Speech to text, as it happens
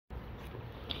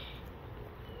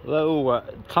Hello,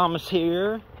 Thomas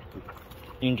here.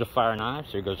 Angel Fire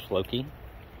Knives. There goes Floki.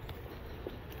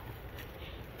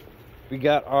 We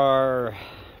got our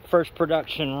first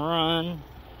production run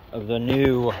of the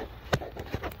new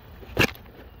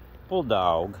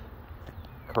Bulldog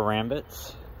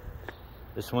karambits.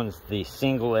 This one's the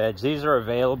single edge. These are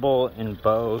available in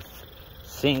both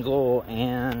single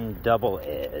and double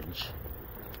edge.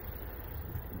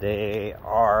 They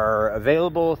are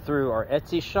available through our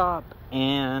Etsy shop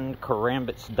and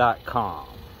karambits.com.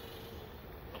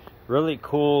 Really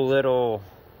cool little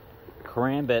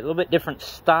karambit, a little bit different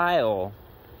style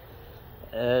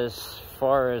as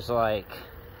far as like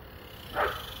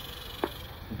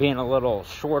being a little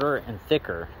shorter and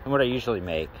thicker than what I usually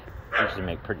make. I usually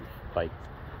make pretty like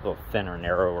a little thinner,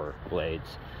 narrower blades.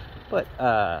 But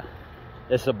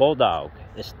it's a Bulldog.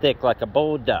 It's thick like a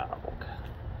Bulldog.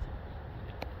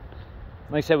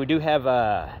 Like I said, we do have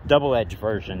double-edged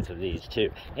versions of these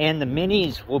too. And the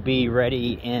minis will be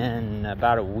ready in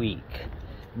about a week.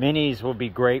 Minis will be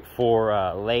great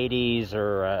for ladies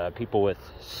or people with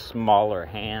smaller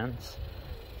hands.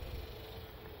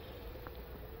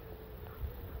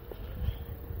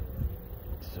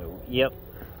 So, yep.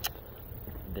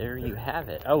 There you have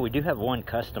it. Oh, we do have one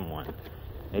custom one.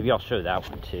 Maybe I'll show that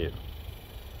one too.